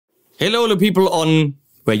Hello to people on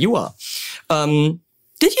where you are.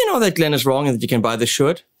 Did you know that Glenn is wrong and that you can buy this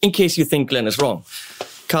shirt? In case you think Glenn is wrong.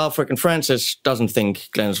 Carl frickin' Francis doesn't think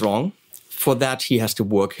Glenn is wrong. For that, he has to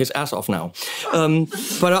work his ass off now.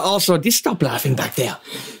 But I also, just stop laughing back there.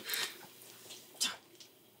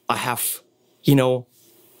 I have, you know,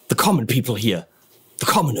 the common people here. The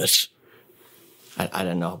commoners. I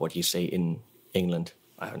don't know what you say in England.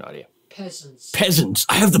 I have no idea. Peasants. Peasants.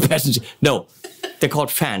 I have the peasants. No, they're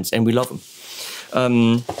called fans and we love them.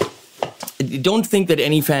 Don't think that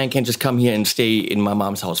any fan can just come here and stay in my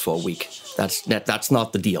mom's house for a week. That's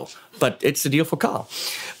not the deal. But it's the deal for Carl.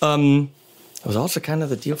 It was also kind of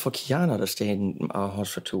the deal for Kiana to stay in our house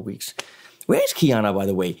for 2 weeks. Where is Kiana, by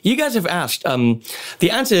the way? You guys have asked.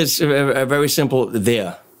 The answer is very simple.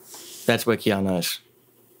 There. That's where Kiana is.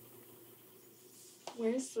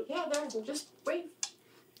 Where's the... Yeah, there. Just wait.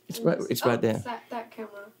 It's right there. It's that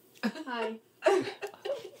camera. Hi.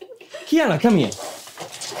 Kiana, come here.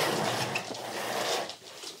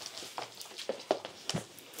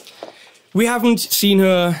 We haven't seen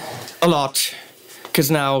her a lot.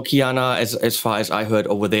 Because now Kiana, as far as I heard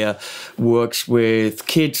over there, works with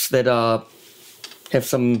kids that have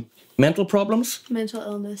some mental problems. Mental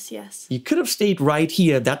illness, yes. You could have stayed right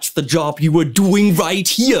here. That's the job you were doing right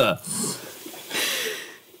here.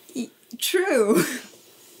 True.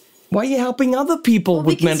 Why are you helping other people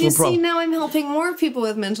with mental problems? Because you see, now I'm helping more people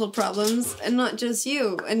with mental problems, and not just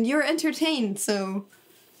you. And you're entertained, so...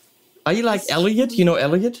 Are you like Elliot? You know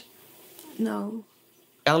Elliot? No.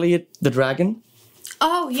 Elliot the dragon?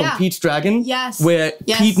 Oh, yeah. From Pete's Dragon? Yes. Where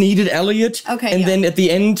Pete needed Elliot. Okay, and then at the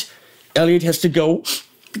end, Elliot has to go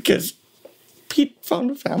because Pete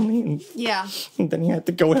found a family. And then he had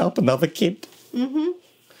to go help another kid. Mm-hmm.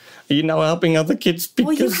 Are you now helping other kids because...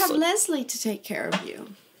 Well, you have Leslie to take care of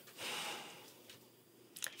you.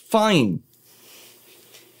 Fine.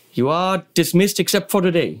 You are dismissed except for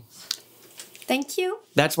today. Thank you.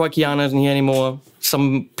 That's why Kiana isn't here anymore.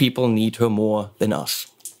 Some people need her more than us.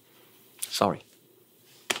 Sorry.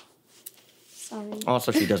 Sorry.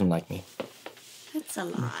 Also, she doesn't like me. That's a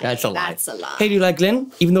lie. That's a lie. That's a lie. Hey, do you like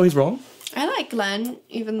Glenn, even though he's wrong? I like Glenn,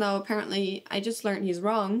 even though apparently I just learned he's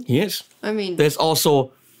wrong. He is. I mean... There's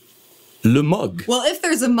also Le Mug. Well, if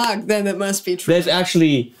there's a mug, then it must be true. There's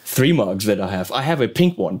actually 3 mugs that I have. I have a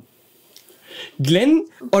pink one. Glenn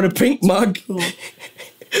on a pink mug. Cool.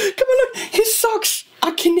 Come on, look. His socks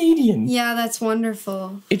are Canadian. Yeah, that's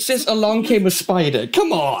wonderful. It says along came a spider.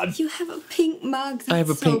 Come on. You have a pink mug. That's I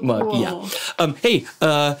have a pink so mug, cool. yeah. Hey,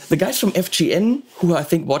 the guys from FGN who are, I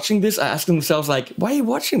think, watching this are asking themselves, like, why are you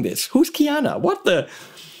watching this? Who's Kiana? What the...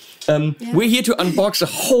 We're here to unbox a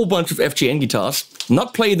whole bunch of FGN guitars.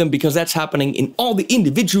 Not play them because that's happening in all the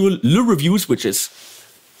individual reviews, which is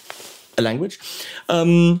a language.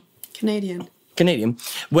 Canadian.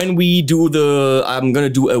 When we do I'm gonna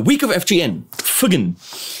do a week of FGN. Friggin'.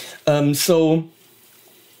 So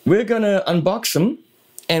we're gonna unbox them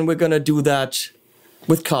and we're gonna do that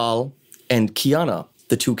with Carl and Kiana.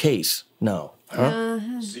 The 2 Ks. No. Huh?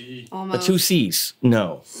 C. The 2 Cs.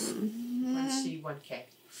 No. 1 C, 1 K.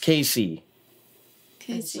 KC.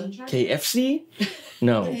 KFC?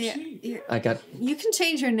 No. I got... You can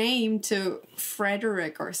change your name to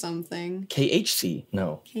Frederick or something. KHC?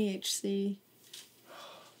 No. KHC.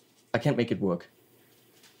 I can't make it work.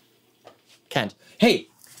 Can't. Hey!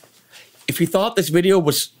 If you thought this video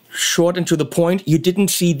was short and to the point, you didn't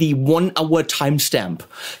see the 1 hour timestamp.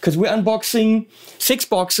 Because we're unboxing 6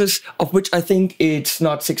 boxes, of which I think it's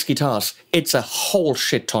not 6 guitars. It's a whole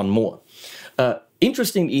shit ton more.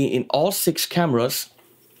 Interestingly, in all 6 cameras,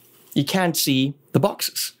 you can't see the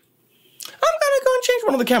boxes. I'm gonna go and change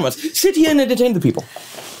one of the cameras. Sit here and entertain the people.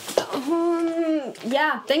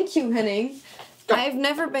 Yeah, thank you, Henning. I've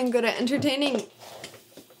never been good at entertaining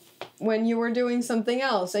when you were doing something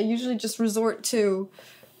else. I usually just resort to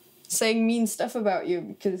saying mean stuff about you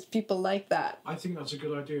because people like that. I think that's a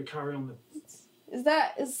good idea. Carry on.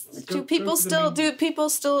 Do people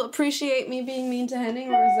still appreciate me being mean to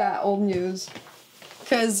Henning, or is that old news?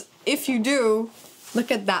 Because if you do,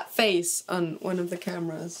 look at that face on one of the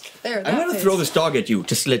cameras. There. I'm gonna throw this dog at you.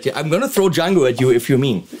 Just to let you. I'm gonna throw Django at you if you're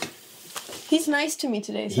mean. He's nice to me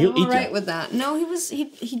today, so He'll I'm alright eat with that. No,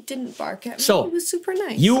 he didn't bark at me. So, he was super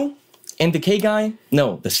nice. You and the K guy?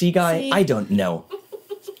 No, the C guy? C. I don't know.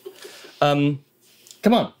 Come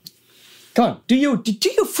on. Come on. Do your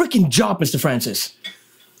freaking job, Mr. Francis.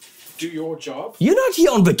 Do your job? You're not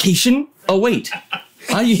here on vacation. Oh, wait.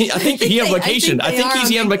 I think you're here on vacation. I think he's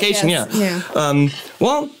here on vacation, yes. yeah.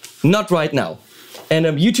 Well, not right now.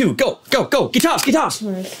 And you two, go. Guitars. That's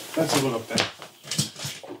a one up there.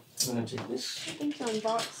 I'm gonna take this. I think to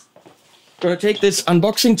unbox. Gonna take this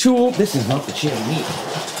unboxing tool. This is not the chair we need.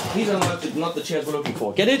 These are not the chairs we're looking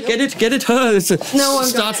for. Get it? Get it? Get it? It's a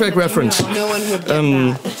Star Trek reference. No one would get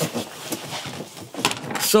that.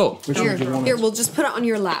 So, Here, we'll just put it on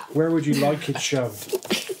your lap. Where would you like it shoved?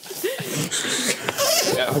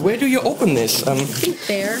 where do you open this?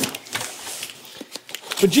 There.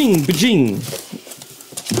 Bajing, bajing.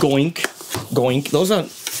 Goink, goink. Those are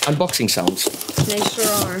unboxing sounds. They sure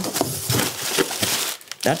are.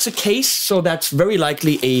 That's a case, so that's very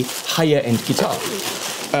likely a higher end guitar.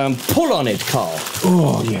 Pull on it, Carl.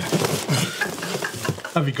 Oh, yeah.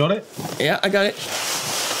 Have you got it? Yeah, I got it.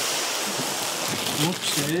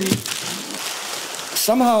 Okay.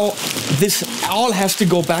 Somehow, this all has to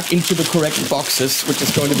go back into the correct boxes, which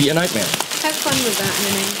is going to be a nightmare. Have fun with that,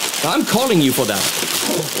 Henning. I'm calling you for that.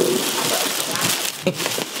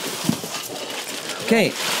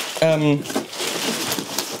 Okay.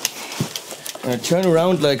 Turn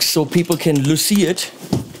around like so people can see it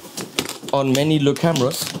on many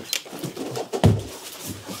cameras.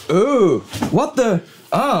 Oh, what the?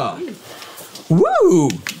 Ah. Woo!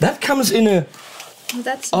 That comes in a...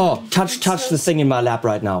 That's touch the thing in my lap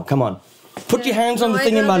right now. Come on. Put your hands on the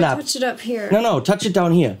thing in my lap. Touch it up here. No, touch it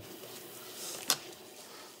down here.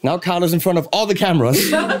 Now Carl is in front of all the cameras.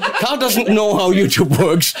 Carl doesn't know how YouTube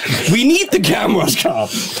works. We need the cameras, Carl.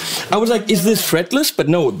 I was like, is this fretless? But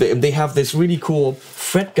no, they have this really cool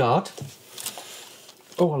fret guard.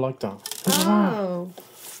 Oh, I like that. Oh.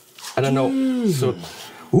 I don't know. So,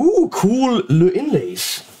 ooh, cool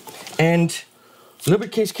inlays. And a little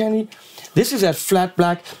bit case candy. This is a flat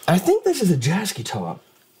black. I think this is a jazz guitar.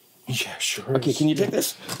 Yeah, sure. Okay, can you take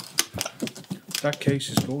this? That case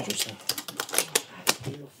is gorgeous.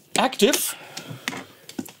 Active.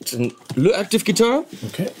 It's an active guitar.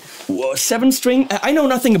 Okay. 7-string. I know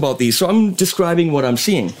nothing about these, so I'm describing what I'm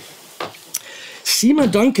seeing. Seymour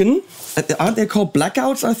Duncan. Aren't they called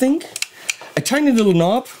blackouts, I think? A tiny little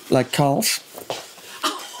knob, like Carl's.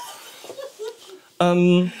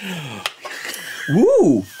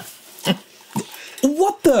 Woo!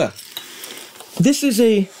 What the? This is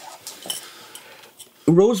a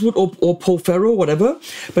rosewood or Porphyro, whatever.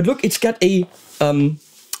 But look, it's got a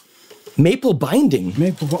maple binding.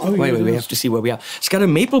 Oh, wait, we have to see where we are. It's got a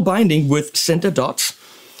maple binding with center dots.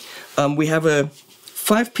 We have a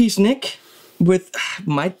 5-piece neck with,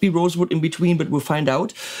 might be rosewood in between, but we'll find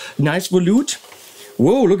out. Nice volute.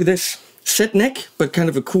 Whoa, look at this. Set neck, but kind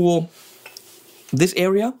of a cool, this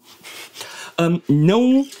area.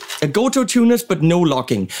 No Goto tuners, but no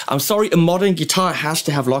locking. I'm sorry, a modern guitar has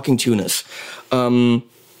to have locking tuners.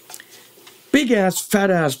 Big ass,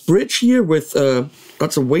 fat ass bridge here with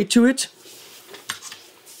lots of weight to it.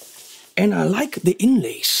 And I like the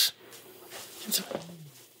inlays.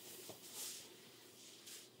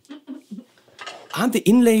 Aren't the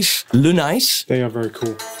inlays nice? They are very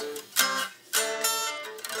cool.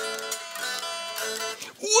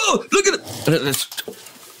 Whoa, look at it. Let's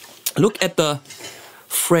look at the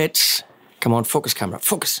frets. Come on, focus camera,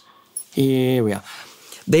 focus. Here we are.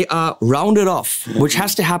 They are rounded off, which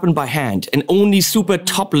has to happen by hand, and only super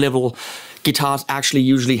top level guitars actually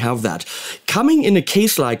usually have that. Coming in a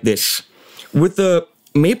case like this, with the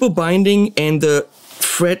maple binding and the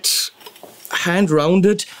frets hand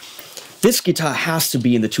rounded, this guitar has to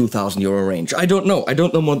be in the €2,000 range. I don't know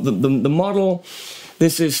what the model.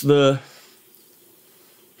 This is the,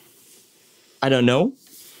 I don't know.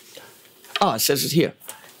 Ah, it says it here.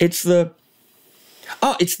 It's the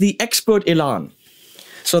Expert Elan.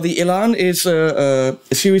 So the Elan is a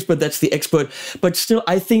series, but that's the Expert. But still,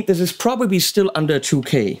 I think this is probably still under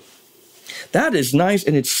 2K. That is nice,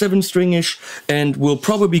 and it's 7-stringish, and will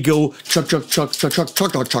probably go chuck, chuck, chuck, chuck, chuck,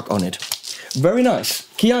 chuck, chuck, chuck on it. Very nice.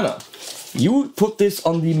 Kiana, you put this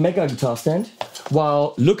on the Mega guitar stand,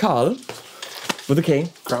 while Lokal, with a K,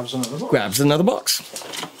 grabs another box.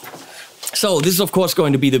 So this is of course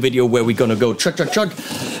going to be the video where we're gonna go chuck, chuck, chuck,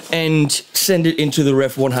 and send it into the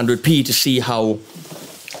Rev 100P to see how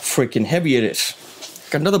freaking heavy it is.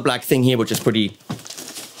 Got another black thing here, which is pretty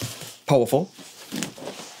powerful.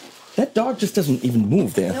 That dog just doesn't even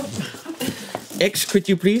move there. Nope. X, could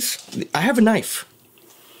you please? I have a knife.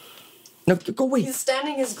 No, go away. He's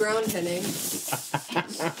standing his ground, Henning. Let's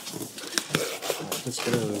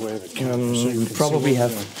get out of the way of the camera. So We probably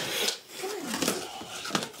have.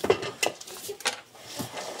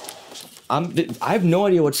 I have no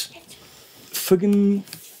idea what's friggin'.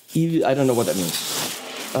 I don't know what that means.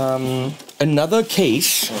 Another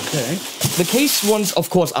case. Okay. The case ones, of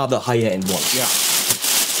course, are the higher end ones. Yeah.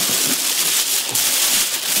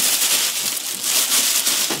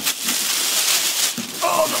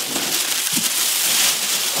 Oh no.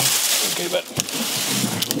 Okay, but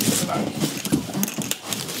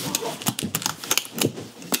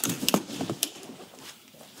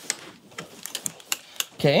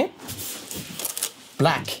Okay.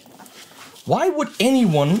 Black. Why would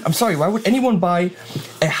anyone, I'm sorry, why would anyone buy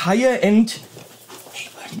a higher end,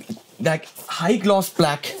 like high gloss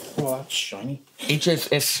black Oh, that's shiny.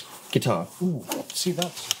 HSS guitar? Ooh, see,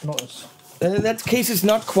 that's not as... That case is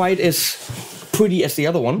not quite as pretty as the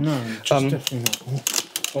other one. No, just definitely not.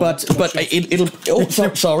 Oh, But it'll. Oh,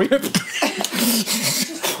 sorry.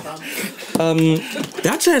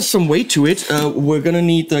 That has some weight to it. We're gonna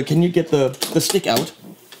need the. Can you get the stick out?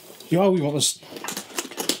 Yeah, we want this.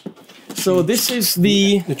 So this is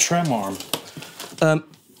the trem arm.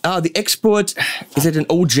 the export. Is it an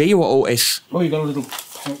OJ or OS? Oh, you got a little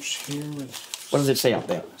pouch here with What does it say up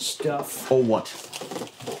there? stuff. Or what?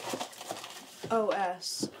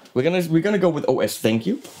 OS. We're gonna go with OS. Thank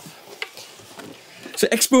you. So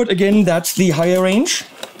export again. That's the higher range.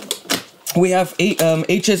 We have a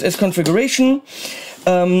HSS configuration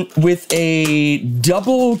with a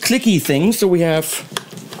double clicky thing. So we have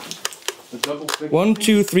The double click. 1,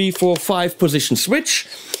 2, 3, 4, 5 position switch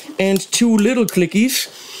and 2 little clickies,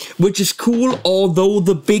 which is cool. Although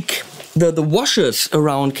the washers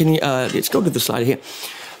around, can you let's go to the slide here.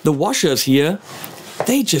 The washers here,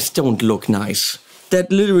 they just don't look nice. That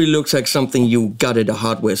literally looks like something you got at a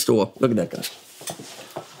hardware store. Look at that, guys.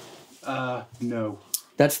 No.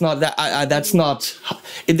 That's not that. That's not.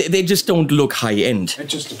 They just don't look high end. It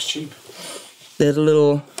just looks cheap. There's a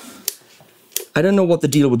little. I don't know what the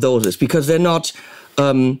deal with those is because they're not.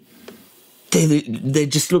 They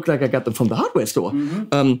just look like I got them from the hardware store.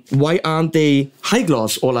 Why aren't they high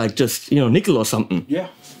gloss or like just nickel or something? Yeah.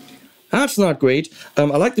 That's not great. I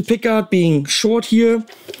like the pickguard being short here.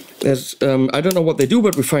 There's I don't know what they do,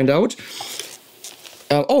 but we find out.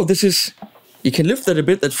 Oh, this is. You can lift that a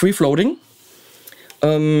bit. That's free floating.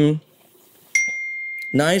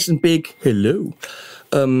 Nice and big. Hello.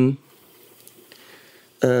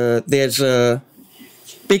 There's a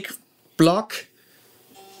big block,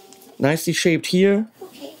 nicely shaped here.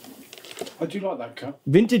 I do like that cut.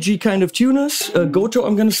 Vintagey kind of tuners, Goto,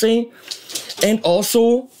 I'm gonna say, and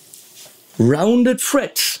also rounded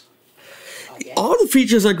frets. All the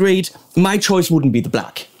features are great. My choice wouldn't be the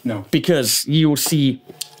black. No. Because you'll see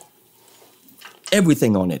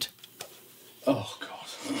everything on it. Oh, God.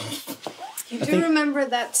 You do remember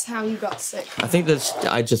that's how you got sick. I think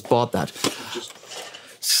I just bought that.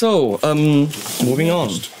 So, moving on.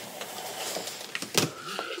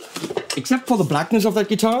 Except for the blackness of that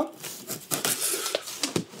guitar.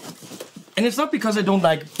 And it's not because I don't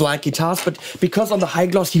like black guitars, but because on the high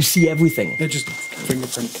gloss you see everything. They're just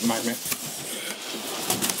fingerprint magnet.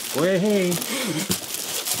 Well, hey.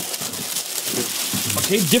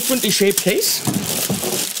 Okay, differently shaped case.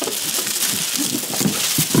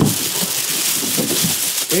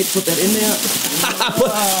 Wait, put that in there.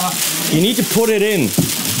 You need to put it in.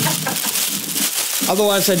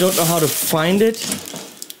 Otherwise, I don't know how to find it.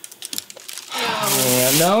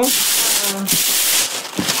 No?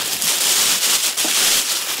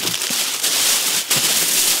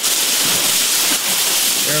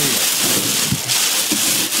 There we go.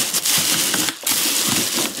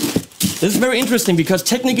 This is very interesting because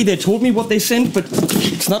technically they told me what they sent, but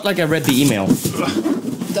it's not like I read the email.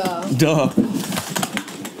 Duh.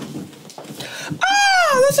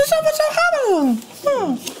 This is so happening.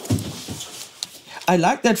 I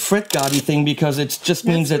like that fret guardy thing because it just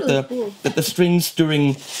means that the strings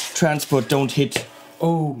during transport don't hit.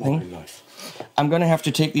 Oh my life! I'm gonna have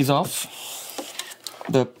to take these off.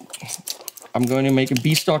 I'm going to make a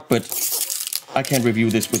B stock, but I can't review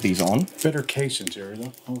this with these on. Better case interior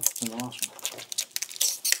though. Oh, than the last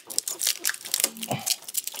one.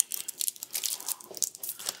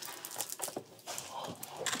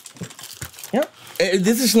 Yeah.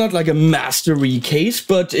 This is not like a mastery case,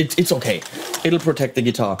 but it's okay. It'll protect the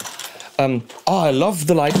guitar. I love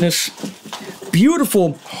the lightness.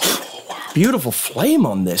 Beautiful, beautiful flame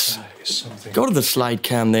on this. Go to the slide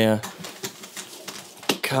cam there.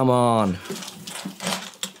 Come on.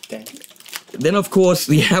 Then of course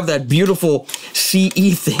we have that beautiful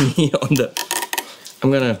CE thing here on the.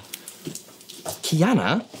 I'm gonna.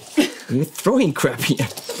 Kiana, you're throwing crap here.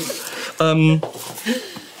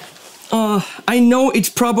 I know it's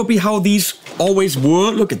probably how these always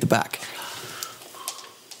were. Look at the back.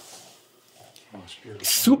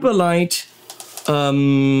 Super light.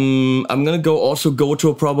 I'm gonna go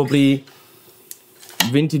to probably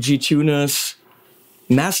vintagey tuners.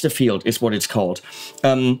 Masterfield is what it's called.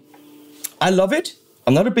 I love it.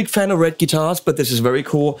 I'm not a big fan of red guitars, but this is very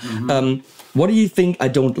cool. What do you think I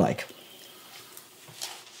don't like?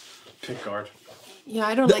 Pickguard. Yeah,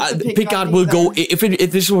 I don't like the pickguard will go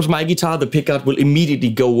if this was my guitar. The pickguard will immediately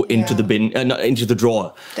go into the bin, into the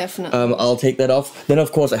drawer. Definitely. I'll take that off. Then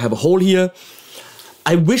of course I have a hole here.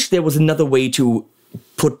 I wish there was another way to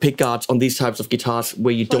put pickguards on these types of guitars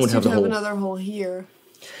where you don't have the hole. Another hole here.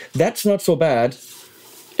 That's not so bad.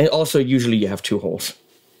 And also usually you have 2 holes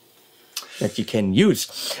that you can use.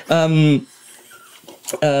 Did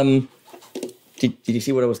you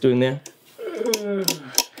see what I was doing there?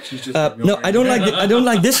 No, I don't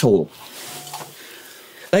like this hole.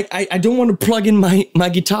 Like I don't want to plug in my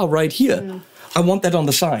guitar right here. I want that on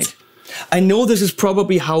the side. I know this is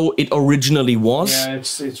probably how it originally was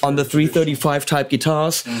on the 335 type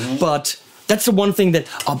guitars, but that's the one thing that.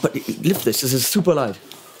 Oh, but lift this. This is super light.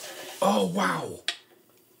 Oh wow!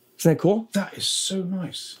 Isn't that cool? That is so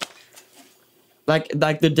nice. Like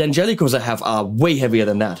the D'Angelicos I have are way heavier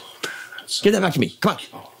than that. So Give that back to me. Come on.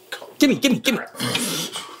 Oh, God. Give me.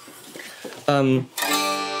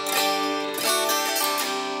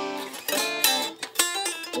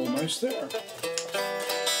 Almost there.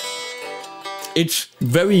 It's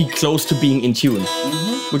very close to being in tune,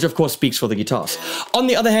 which of course speaks for the guitars. On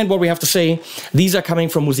the other hand, what we have to say, these are coming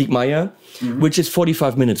from Musik Meier, which is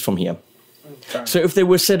 45 minutes from here. Okay. So if they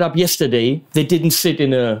were set up yesterday, they didn't sit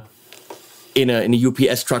in a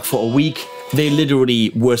UPS truck for a week. They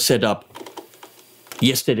literally were set up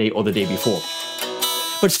yesterday or the day before.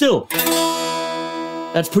 But still,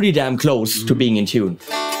 that's pretty damn close to being in tune.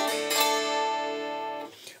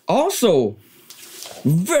 Also,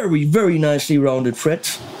 very, very nicely rounded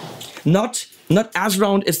frets. Not as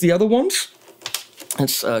round as the other ones.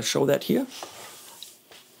 Let's show that here.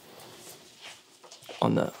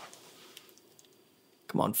 On the...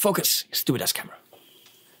 Come on, focus, you stupid ass camera.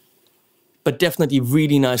 But definitely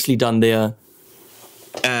really nicely done there.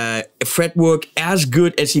 Fretwork as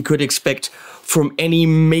good as you could expect from any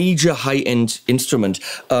major high-end instrument.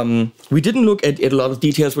 We didn't look at a lot of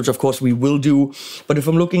details, which of course we will do. But if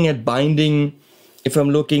I'm looking at binding, if I'm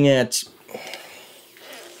looking at...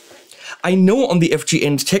 I know on the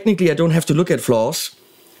FGNs, technically I don't have to look at flaws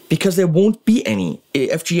because there won't be any.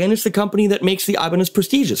 FGN is the company that makes the Ibanez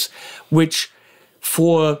Prestiges, which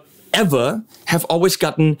forever have always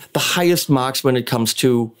gotten the highest marks when it comes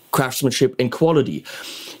to craftsmanship and quality.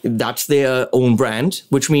 That's their own brand,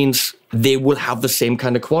 which means they will have the same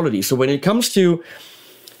kind of quality. So when it comes to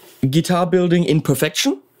guitar building in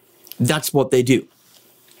perfection, that's what they do.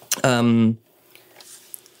 How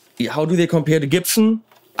do they compare to Gibson?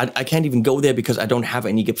 I can't even go there because I don't have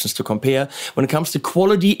any Gibsons to compare. When it comes to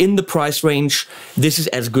quality in the price range, this is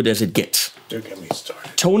as good as it gets. Don't get me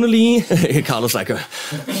started. Tonally, Carlos like,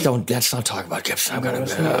 let's not talk about Gibson. I'm gonna.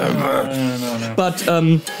 No. But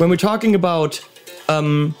when we're talking about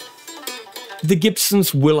the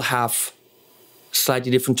Gibsons will have slightly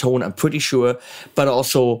different tone, I'm pretty sure, but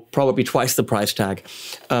also probably twice the price tag.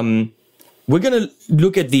 We're gonna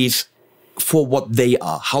look at these for what they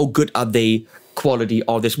are. How good are they? Quality,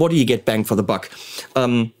 all this. What do you get bang for the buck?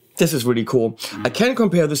 This is really cool. I can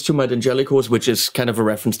compare this to my D'Angelicos, which is kind of a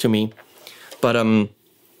reference to me. But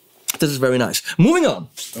this is very nice. Moving on.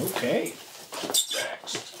 Okay.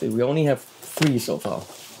 We only have 3 so far.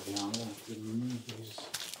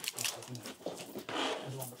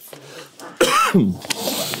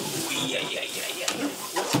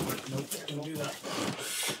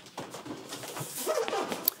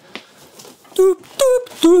 Doop doop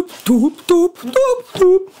doop doop doop doop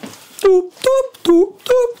doop doop doop doop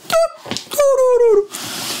doop doop.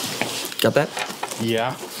 Got that?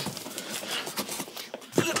 Yeah.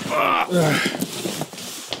 Let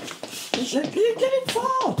it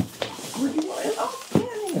fall.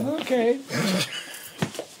 Okay.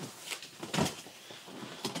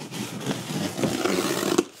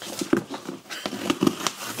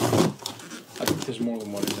 I think there's more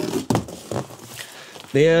than one in there.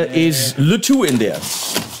 There is le tout in there.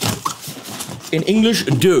 In English,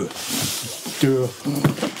 deux. Deux.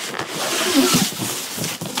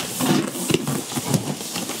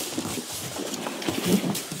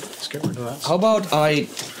 Let's get rid of that. How about I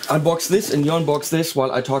unbox this and you unbox this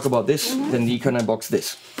while I talk about this, then you can unbox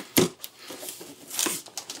this.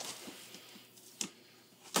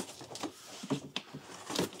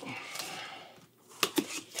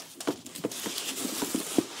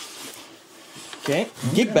 Okay,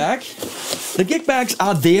 gig bag. The gig bags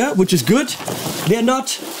are there, which is good. They're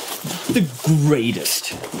not the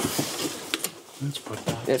greatest. Let's put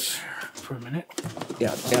that Yes. for a minute.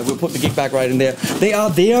 Yeah, we'll put the gig bag right in there. They are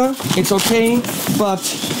there, it's okay, but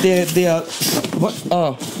they're what?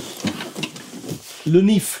 Oh, le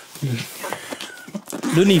nif.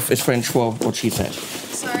 Le nif is French for what she said.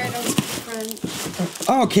 Sorry, I don't speak French.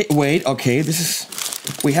 Oh, okay, wait, okay, this is...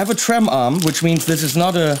 We have a trem arm, which means this is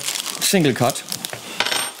not a single cut.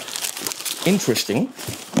 Interesting.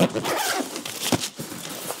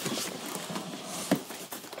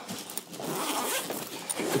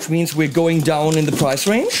 Which means we're going down in the price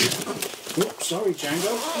range. Oops, sorry,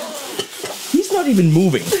 Django. He's not even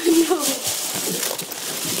moving. No.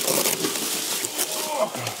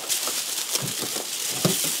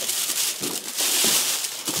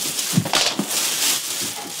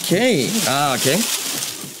 Okay. Okay.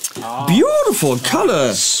 Beautiful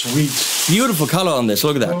color. Sweet. Beautiful color on this.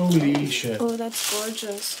 Look at that. Holy shit. Oh, that's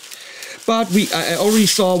gorgeous. But I already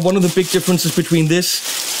saw one of the big differences between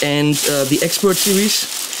this and the Expert series.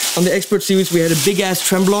 On the Expert series, we had a big ass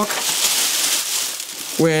trem block,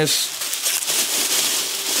 whereas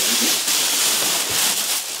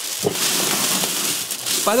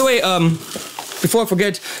by the way, before I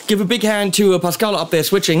forget, give a big hand to Pascal up there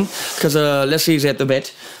switching, because Leslie's at the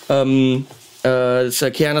vet. It's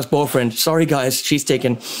Kiana's boyfriend. Sorry guys, she's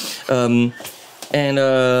taken. And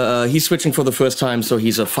he's switching for the first time, so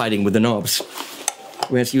he's fighting with the knobs.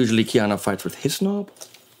 Whereas usually Kiana fights with his knob.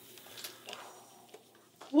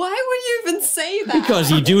 Why would you even say that? Because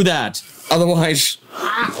you do that. Otherwise,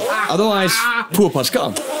 poor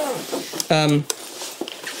Pascal.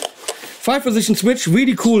 5-position switch,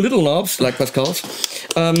 really cool little knobs, like Pascal's.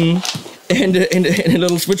 And a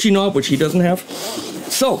little switchy knob, which he doesn't have.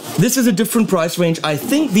 So, this is a different price range. I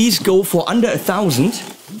think these go for under 1,000.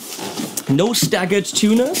 No staggered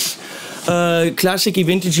tuners. Classic-y,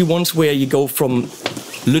 vintagey ones where you go from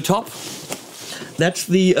le top. That's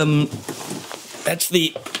the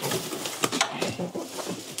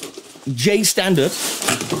J standard.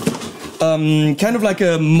 Kind of like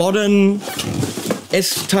a modern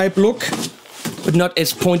S-type look, but not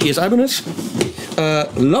as pointy as Ibanez.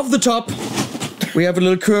 Love the top. We have a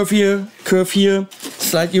little curve here,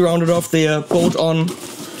 slightly rounded off there, bolt on.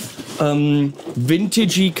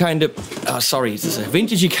 Vintagey kind of, this is a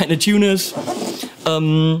vintagey kind of tuners.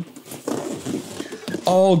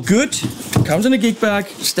 All good. Comes in a gig bag,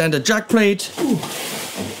 standard jack plate.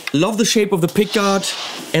 Love the shape of the pickguard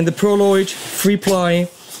and the Proloid, 3-ply,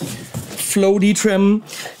 floaty trem.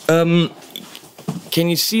 Can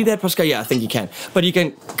you see that, Pascal? Yeah, I think you can. But you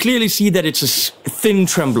can clearly see that it's a thin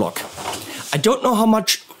trem block. I don't know how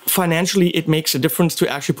much financially it makes a difference to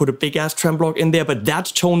actually put a big-ass trem block in there, but that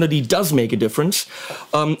tonally does make a difference.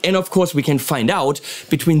 And of course, we can find out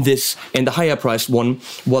between this and the higher-priced one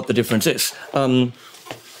what the difference is.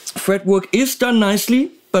 Fretwork is done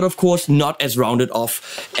nicely, but of course not as rounded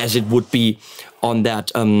off as it would be on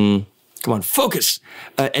that... Come on, focus!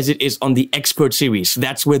 As it is on the Expert series.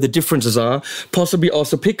 That's where the differences are. Possibly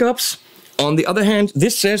also pickups. On the other hand,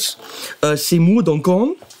 this says Seymour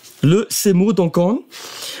Duncan. Le Seymour Duncan.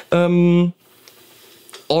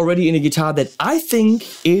 Already in a guitar that I think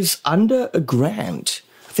is under $1,000.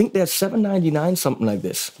 I think they're $799, something like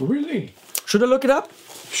this. Really? Should I look it up?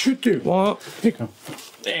 Should do. Well, Here you go.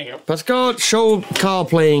 There you go. Pascal, show Carl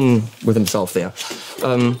playing with himself there.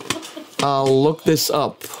 I'll look this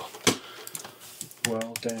up.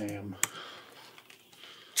 Well, damn.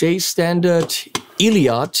 J Standard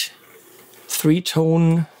Iliad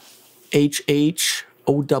 3-tone HH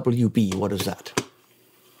OWB. What is that?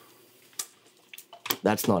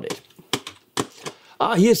 That's not it.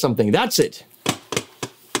 Ah, here's something. That's it.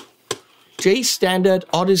 J Standard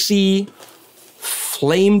Odyssey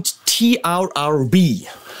Flamed TRRB.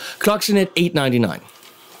 Clocks in at $899.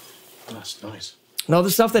 That's nice. Now,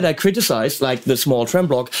 the stuff that I criticize, like the small trem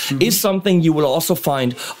block, is something you will also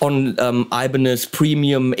find on Ibanez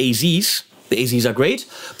premium AZs. The AZs are great,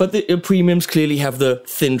 but the premiums clearly have the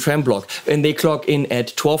thin trem block, and they clock in at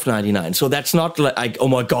 $1299. So that's not like, oh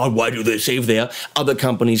my God, why do they save there? Other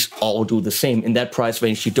companies all do the same. In that price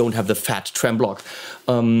range, you don't have the fat trem block.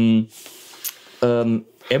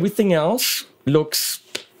 Everything else looks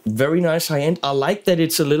very nice high-end. I like that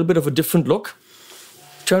it's a little bit of a different look.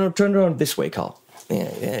 Turn it around this way, Carl. Yeah,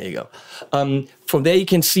 there you go. From there you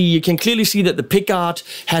can clearly see that the pickguard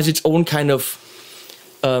has its own kind of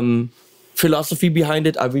philosophy behind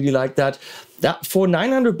it. I really like that. That for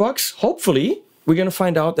 $900, hopefully, we're gonna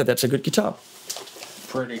find out that that's a good guitar.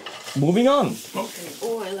 Pretty. Moving on. Okay.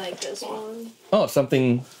 Oh, I like this one. Oh,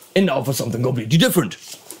 something, and now for something completely different.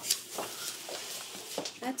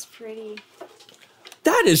 That's pretty.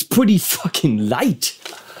 That is pretty fucking light.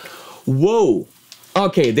 Whoa.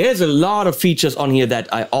 Okay, there's a lot of features on here that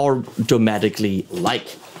I automatically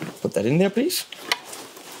like. Put that in there, please.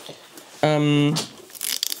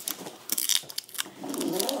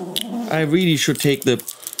 I really should take the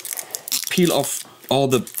peel off all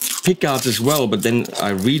the pickguards as well, but then I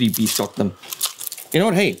really bestock them. You know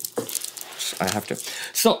what? Hey, I have to.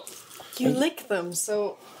 So, You lick them,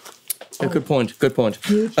 so... good point. Good point.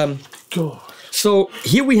 God. So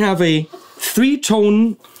here we have a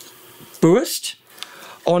 3-tone burst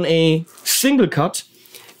on a single cut.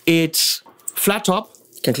 It's flat top.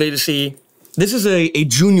 You can clearly see this is a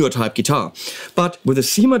junior type guitar, but with a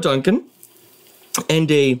Seymour Duncan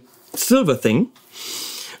and a silver thing.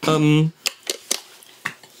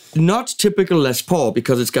 Not typical Les Paul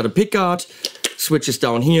because it's got a pickguard, switches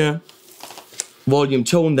down here, volume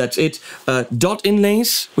tone, that's it. Dot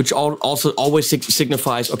inlays, which also always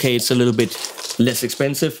signifies, okay, it's a little bit less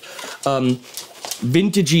expensive.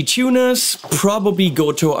 Vintagey tuners, probably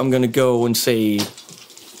Goto, I'm gonna go and say,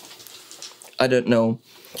 I don't know.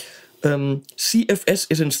 CFS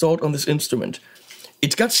is installed on this instrument.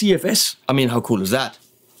 It's got CFS. I mean, how cool is that?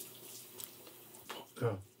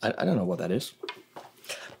 Oh. I don't know what that is.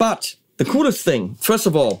 But the coolest thing, first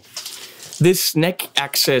of all, this neck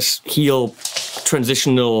access heel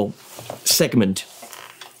transitional segment.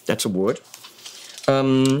 That's a word.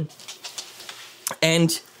 And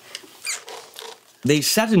they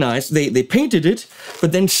satinized, they painted it,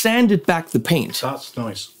 but then sanded back the paint. That's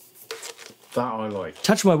nice. That I like.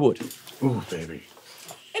 Touch my wood. Oh, baby.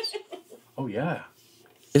 Oh, yeah.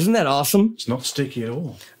 Isn't that awesome? It's not sticky at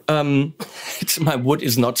all. My wood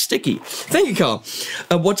is not sticky. Thank you, Carl.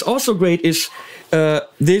 What's also great is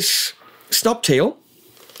this stop tail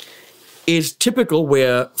is typical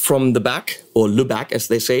where from the back, or le back as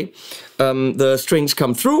they say, the strings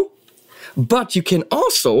come through, but you can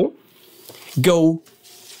also go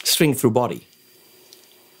string through body.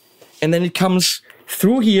 And then it comes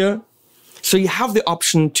through here, so you have the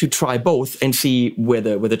option to try both and see where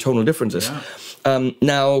the tonal difference is. Yeah.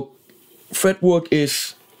 Now, fretwork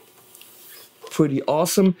is pretty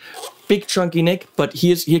awesome. Big chunky neck, but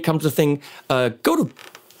here comes the thing. Go to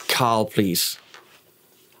Carl, please.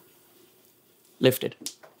 Lift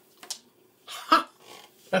it. Ha!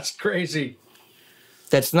 That's crazy.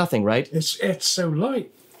 That's nothing, right? It's so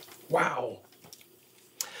light. Wow.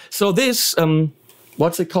 So this,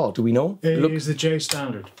 what's it called? Do we know? It is the J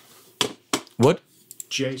standard. What?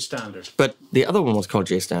 J standard. But the other one was called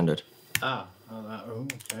J standard. Ah.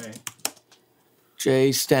 Okay.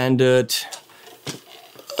 J standard.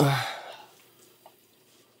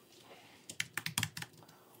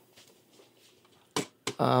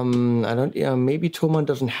 I don't. Yeah, maybe Thomann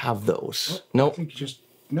doesn't have those. No. I think you just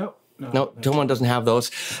no. Thomann doesn't have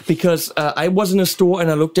those because I was in a store and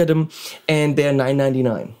I looked at them and they're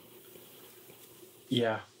 $9.99.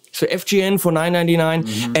 Yeah. So FGN for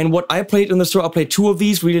 $9.99. And what I played in the store, I played 2 of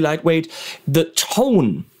these, really lightweight. The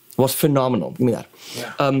tone was phenomenal. Give me that.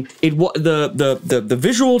 Yeah. The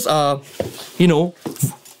visuals are, you know,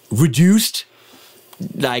 reduced,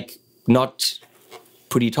 like not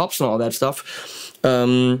pretty tops and all that stuff.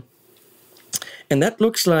 And that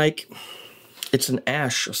looks like it's an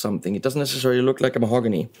ash or something. It doesn't necessarily look like a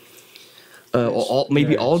mahogany. Or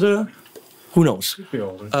maybe alder. Who knows? Could be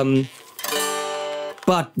alder.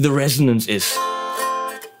 But the resonance is.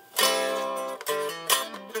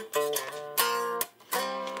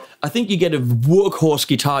 I think you get a workhorse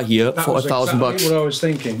guitar here for $1,000 bucks. What I was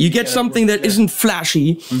thinking. You get something that isn't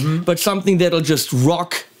flashy, but something that'll just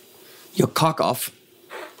rock your cock off.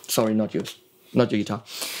 Sorry, not yours. Not your guitar.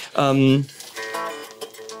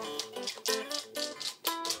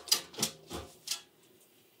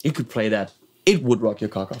 You could play that. It would rock your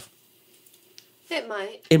cock off. It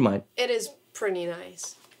might. It might. It is pretty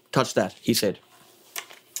nice. Touch that, he said.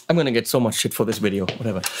 I'm gonna get so much shit for this video.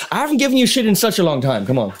 Whatever. I haven't given you shit in such a long time.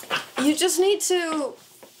 Come on. You just need to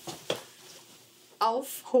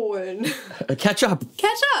aufholen. Catch up.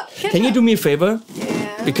 Catch up. Can you do me a favor?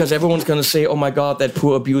 Yeah. Because everyone's gonna say, oh my god, that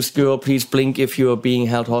poor abused girl, please blink if you're being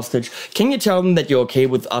held hostage. Can you tell them that you're okay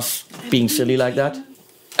with us being silly like that?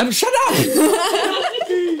 Shut up!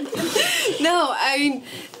 No, I mean,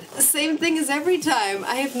 same thing as every time.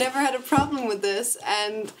 I have never had a problem with this,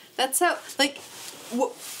 and that's how, like,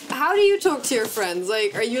 how do you talk to your friends?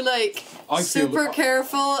 Like, are you like super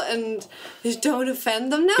careful and just don't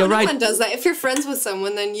offend them? No, You're right. No one does that. If you're friends with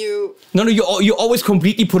someone, then you... No, you're always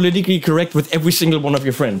completely politically correct with every single one of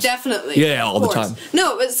your friends. Definitely. Yeah, all the time.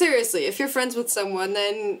 No, but seriously, if you're friends with someone,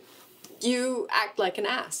 then you act like an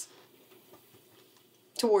ass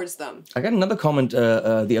towards them. I got another comment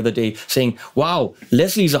the other day saying, wow,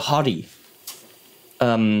 Leslie's a hottie.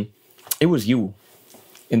 It was you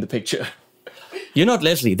in the picture. You're not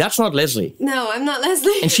Leslie. That's not Leslie. No, I'm not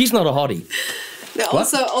Leslie. And she's not a hottie. No,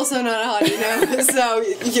 also not a hottie, no. So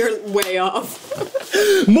you're way off.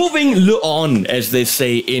 Moving on, as they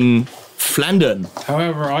say in Flandern.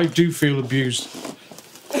 However, I do feel abused.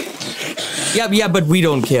 Yeah, but we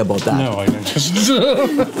don't care about that. No, I don't.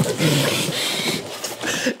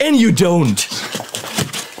 And you don't.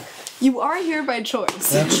 You are here by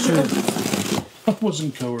choice. That's true. I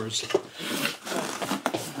wasn't coerced.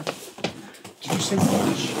 Did you say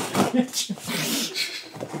flash?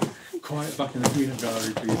 Quiet back in the peanut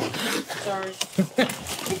gallery, please. Sorry.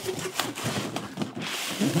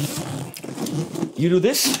 You do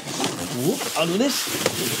this. I'll do this.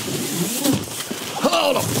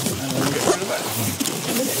 Hold on.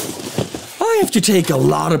 I have to take a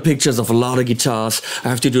lot of pictures of a lot of guitars. I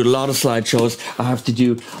have to do a lot of slideshows. I have to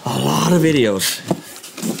do a lot of videos.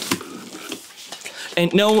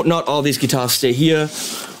 And no, not all these guitars stay here.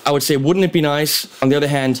 I would say, wouldn't it be nice? On the other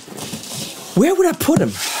hand, where would I put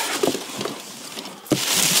them?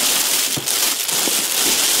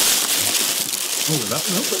 Oh, that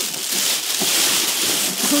one open.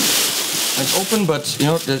 It's open, but you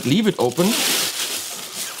know, leave it open.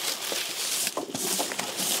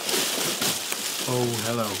 Oh,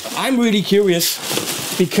 hello. I'm really curious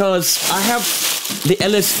because I have the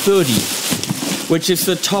LS30, which is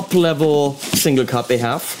the top level single cut they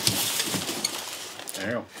have. There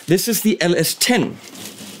you go. This is the LS10.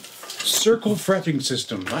 Circle fretting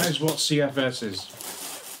system. That is what CFS is.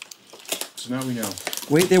 So now we know.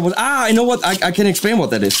 Wait, there was... I know what... I can explain what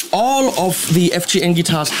that is. All of the FGN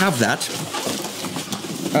guitars have that.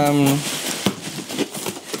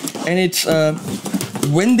 And it's...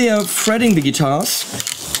 when they are fretting the guitars,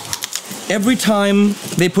 every time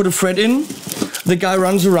they put a fret in, the guy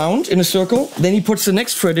runs around in a circle, then he puts the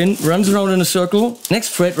next fret in, runs around in a circle, next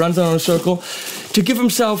fret runs around in a circle, to give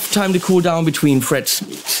himself time to cool down between frets.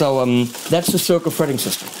 So that's the circle fretting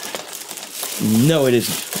system. No, it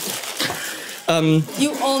isn't.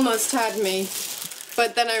 You almost had me,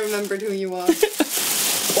 but then I remembered who you are.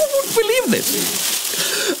 Who would believe this?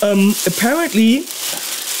 Apparently...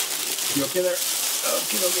 You okay there?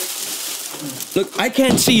 Okay. Look, I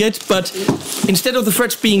can't see it, but instead of the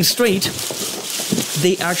frets being straight,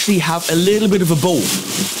 they actually have a little bit of a bow.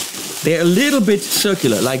 They're a little bit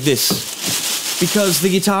circular, like this. Because the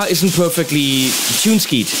guitar isn't perfectly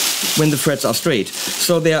tune-skied when the frets are straight.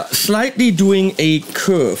 So they're slightly doing a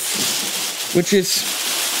curve, which is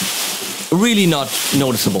really not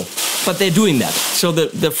noticeable. But they're doing that, so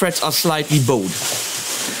the frets are slightly bowed.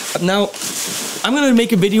 Now, I'm going to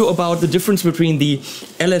make a video about the difference between the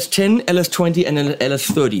LS10, LS20 and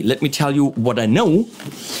LS30. Let me tell you what I know.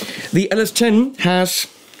 The LS10 has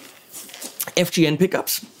FGN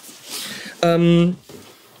pickups.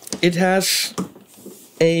 It has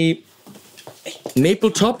a maple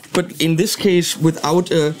top, but in this case without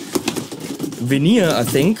a veneer, I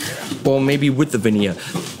think, or maybe with the veneer.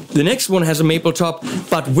 The next one has a maple top,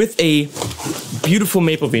 but with a beautiful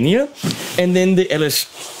maple veneer. And then the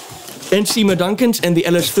Seymour Duncan's and the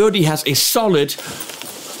LS30 has a solid,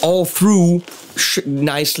 all through,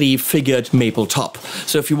 nicely figured maple top.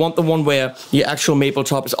 So if you want the one where your actual maple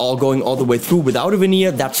top is all going all the way through without a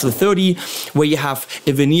veneer, that's the 30. Where you have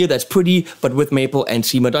a veneer that's pretty, but with maple and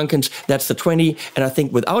Seymour Duncan's, that's the 20. And I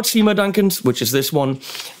think without Seymour Duncan's, which is this one,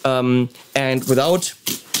 and without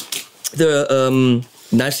the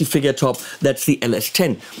nicely figured top, that's the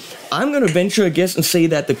LS10. I'm going to venture a guess and say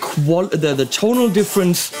that the tonal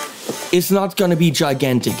difference is not going to be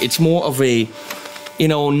gigantic. It's more of a, you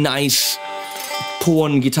know, nice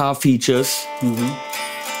porn guitar features.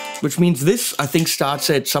 Which means this, I think, starts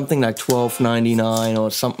at something like $12.99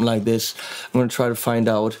 or something like this. I'm going to try to find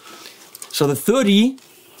out. So the 30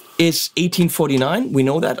 is $18.49. We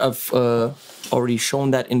know that. I've already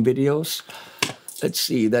shown that in videos. Let's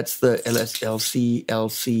see, that's the LC.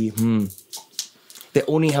 They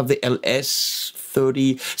only have the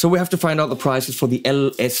LS30. So we have to find out the prices for the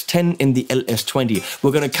LS10 and the LS20.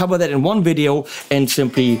 We're going to cover that in one video and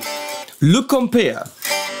simply compare.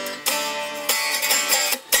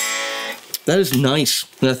 That is nice.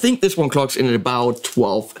 And I think this one clocks in at about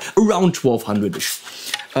around 1200-ish.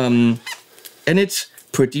 And it's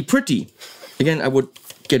pretty. Again, I would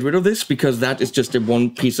get rid of this because that is just a one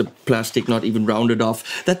piece of plastic, not even rounded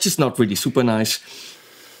off. That's just not really super nice.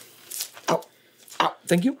 Ow,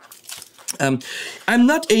 thank you. I'm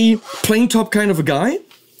not a plain top kind of a guy,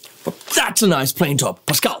 but that's a nice plain top.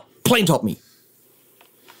 Pascal, plain top me.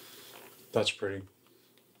 That's pretty.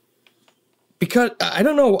 Because, I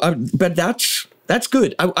don't know, but that's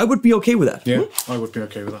good. I would be okay with that. Yeah, I would be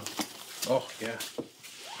okay with that. Oh, yeah.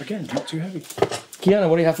 Again, not too heavy. Kiana,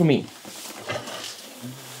 what do you have for me?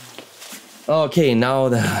 Okay, now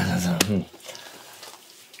that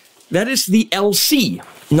is the LC,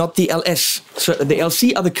 not the LS. So the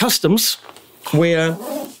LC are the customs, where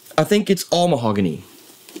I think it's all mahogany.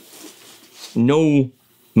 No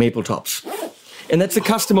maple tops. And that's a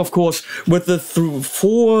custom, of course, with the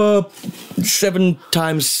 4 7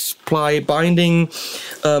 times ply binding,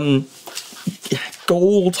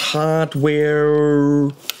 gold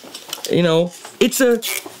hardware. You know, it's a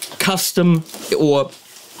custom, or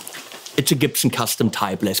it's a Gibson custom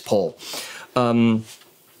type Les Paul.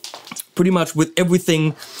 Pretty much with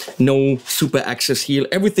everything, no super access heel,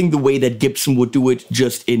 everything the way that Gibson would do it,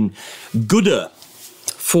 just in gooder.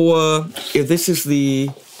 For, if this is the,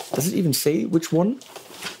 does it even say which one?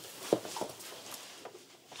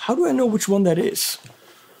 How do I know which one that is?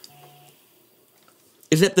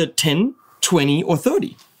 Is that the 10, 20, or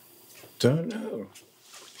 30? Don't know.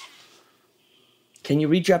 Can you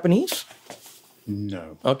read Japanese?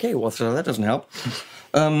 No. Okay, well, so that doesn't help.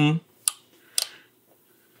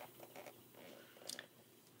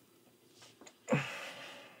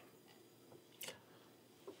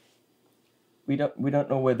 We don't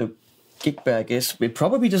know where the gig bag is. It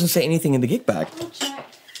probably doesn't say anything in the gig bag.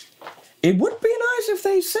 It would be nice if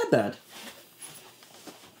they said that.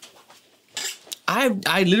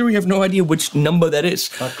 I literally have no idea which number that is.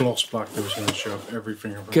 That gloss black that was going to show up every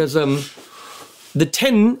fingerprint. Because the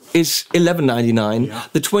 10 is $11.99, yeah.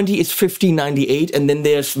 the 20 is $15.98, and then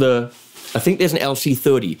there's the, I think there's an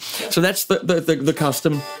LC30. So that's the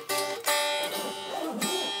custom.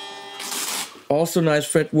 Also nice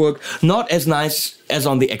fretwork, not as nice as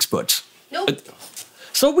on the Experts. Nope.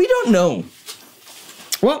 So we don't know.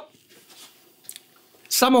 Well,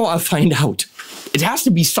 somehow I'll find out. It has to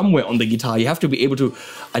be somewhere on the guitar. You have to be able to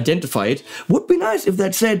identify it. Would be nice if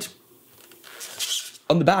that said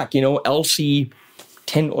on the back, you know, LC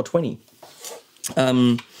 10 or 20.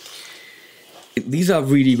 These are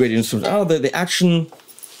really great instruments. Oh, the action,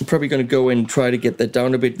 I'm probably going to go and try to get that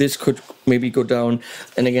down a bit. This could maybe go down.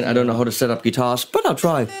 And again, I don't know how to set up guitars, but I'll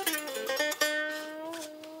try.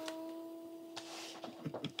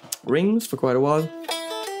 Rings for quite a while.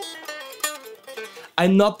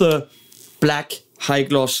 I'm not the black high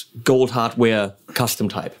gloss gold hardware custom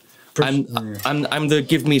type. I'm the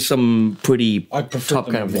give me some pretty top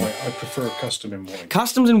kind of thing. I prefer custom in white.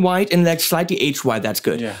 Customs in white and like slightly aged white, that's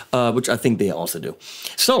good. Yeah. Which I think they also do.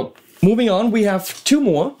 So, moving on, we have 2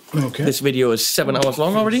 more. Okay. This video is 7 hours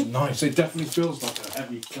long already. Nice, it definitely feels like a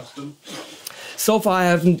heavy custom. So far, I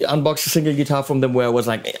haven't unboxed a single guitar from them where I was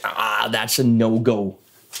like, that's a no-go.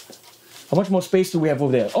 How much more space do we have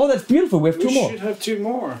over there? Oh, that's beautiful, we have 2 more. We should have 2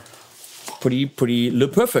 more. Pretty le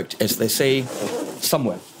perfect, as they say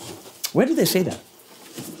somewhere. Where do they say that?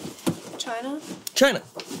 China? China.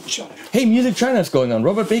 Hey, Music China is going on.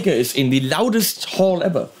 Robert Baker is in the loudest hall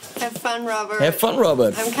ever. Have fun, Robert. Have fun,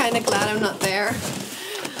 Robert. I'm kind of glad I'm not there.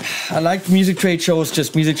 I like music trade shows,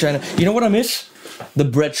 just Music China. You know what I miss? The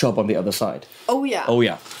bread shop on the other side. Oh, yeah. Oh,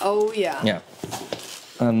 yeah. Oh, yeah. Yeah.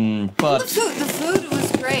 But The food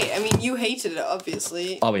was great. I mean, you hated it,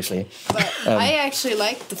 obviously. obviously. But I actually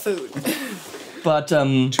liked the food. But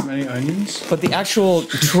Too many onions? but the actual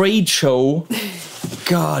trade show,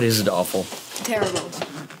 God, is it awful. Terrible.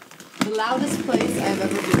 The loudest place I've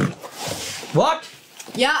ever been. What?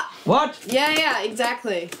 Yeah. What? Yeah,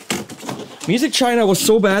 exactly. Music China was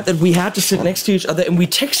so bad that we had to sit next to each other and we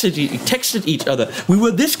texted each other. We were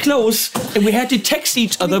this close and we had to text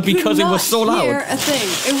each other because it was so loud. Hear a thing.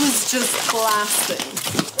 It was just blasting.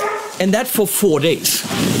 And that for 4 days.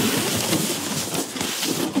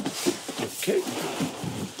 Okay.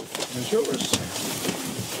 Here's yours.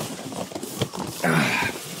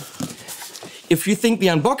 If you think the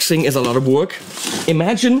unboxing is a lot of work,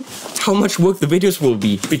 imagine how much work the videos will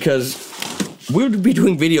be, because we'll be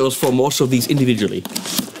doing videos for most of these individually.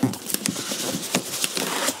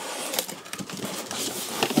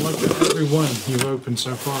 I like that every one you've opened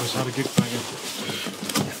so far has had a gig bag in.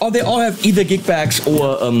 Oh, they all have either gig bags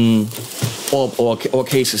or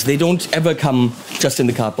cases. They don't ever come just in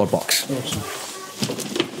the cardboard box. Awesome.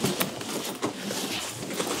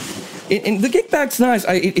 And the gig bag's nice.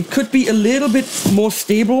 It could be a little bit more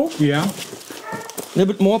stable. Yeah. A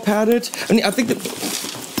little bit more padded. I mean, I think that,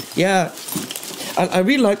 yeah, I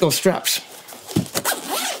really like those straps.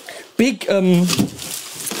 Big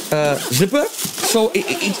zipper, so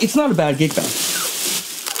it's not a bad gig bag.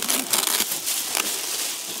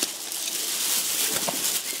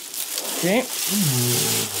 Okay,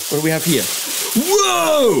 what do we have here?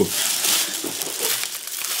 Whoa!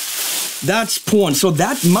 That's porn, so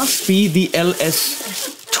that must be the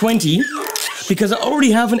LS20, because I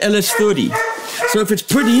already have an LS30. So if it's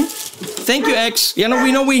pretty, thank you, X. Yeah, no,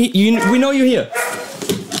 we know you're here.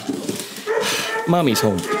 Mommy's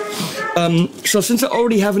home. So since I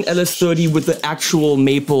already have an LS30 with the actual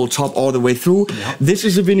maple top all the way through, this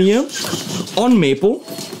is a veneer on maple.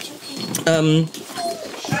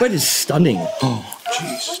 bed is stunning. Oh,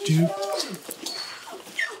 jeez, dude.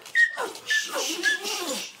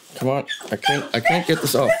 Come on, I can't get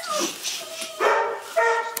this off.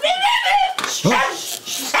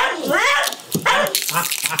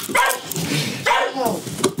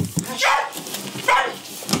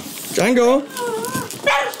 Django,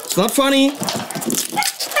 it's not funny.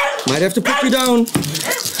 Might have to put you down.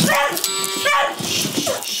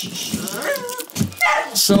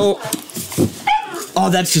 So, oh,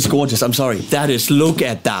 that's just gorgeous. I'm sorry. That is, look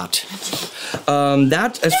at that.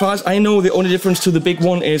 That, as far as I know, the only difference to the big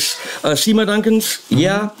one is Seymour Duncan's.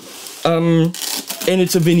 Yeah. And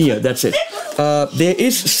it's a veneer. That's it. There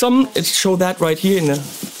is some. Let's show that right here in the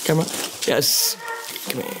camera. Yes.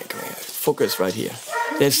 Come here. Focus right here.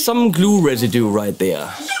 There's some glue residue right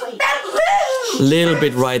there. Little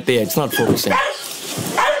bit right there. It's not focusing.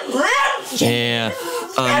 Yeah.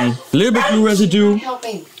 Little bit glue residue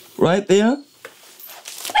right there.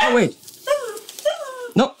 Oh wait.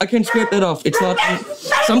 No, I can scrape that off. It's not.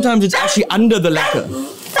 Sometimes it's actually under the lacquer.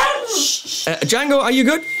 Django, are you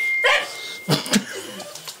good?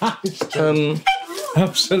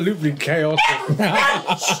 Absolutely chaotic.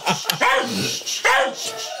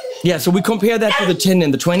 Yeah, so we compare that to the 10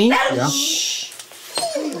 and the 20. Yeah.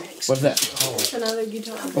 What's that? It's another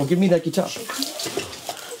guitar. Oh, give me that guitar.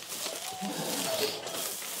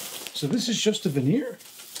 So this is just a veneer?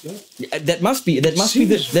 Yeah, that must be the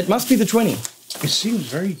 20. It seems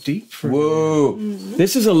very deep for Whoa.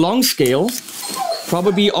 This is a long scale,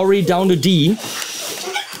 probably already down to D.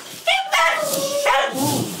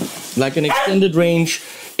 Like an extended range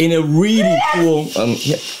in a really cool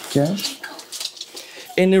yeah.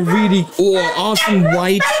 In a really awesome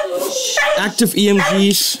white active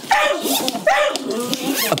EMGs,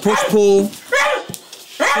 a push-pull,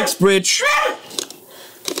 fixed bridge.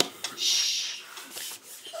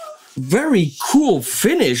 Very cool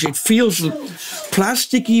finish. It feels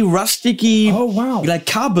plasticky, rusticy. Oh wow! Like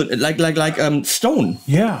carbon, like stone.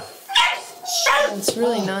 Yeah. It's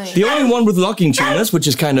really nice. The only one with locking tuners, which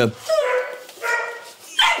is kind of.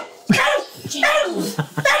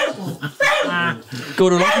 Go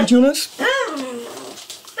to locking tuners.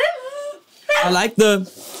 I like the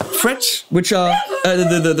frets, which are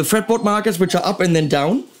the fretboard markers, which are up and then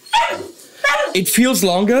down. It feels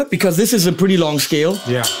longer because this is a pretty long scale.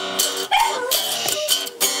 Yeah.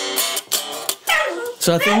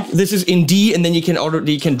 So I think this is in D, and then you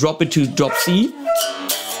can drop it to drop C.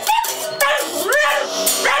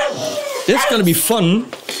 This is gonna be fun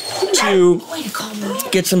to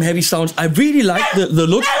get some heavy sounds. I really like the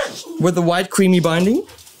look with the white creamy binding.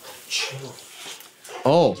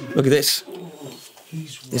 Oh, look at this.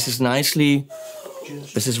 This is nicely.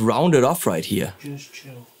 This is rounded off right here.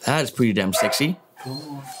 That is pretty damn sexy.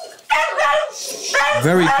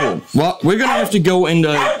 Very cool. Well, we're gonna have to go and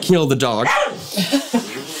kill the dog.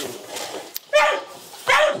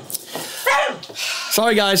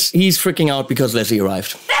 Sorry guys, he's freaking out because Leslie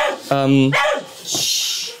arrived.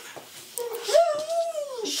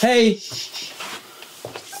 Hey.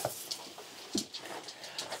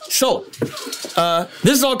 So,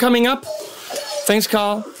 this is all coming up. Thanks,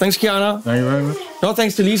 Carl. Thanks, Kiana. Thank you very much. No,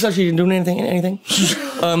 thanks to Lisa. She didn't do anything.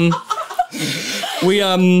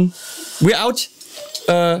 We're out.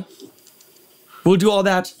 We'll do all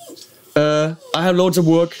that. I have loads of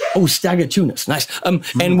work. Oh, staggered tuners, nice. And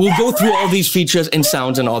we'll go through all these features and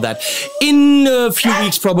sounds and all that in a few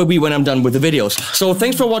weeks, probably when I'm done with the videos. So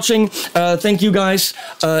thanks for watching. Thank you guys.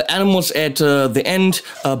 Animals at the end.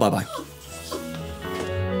 Bye bye.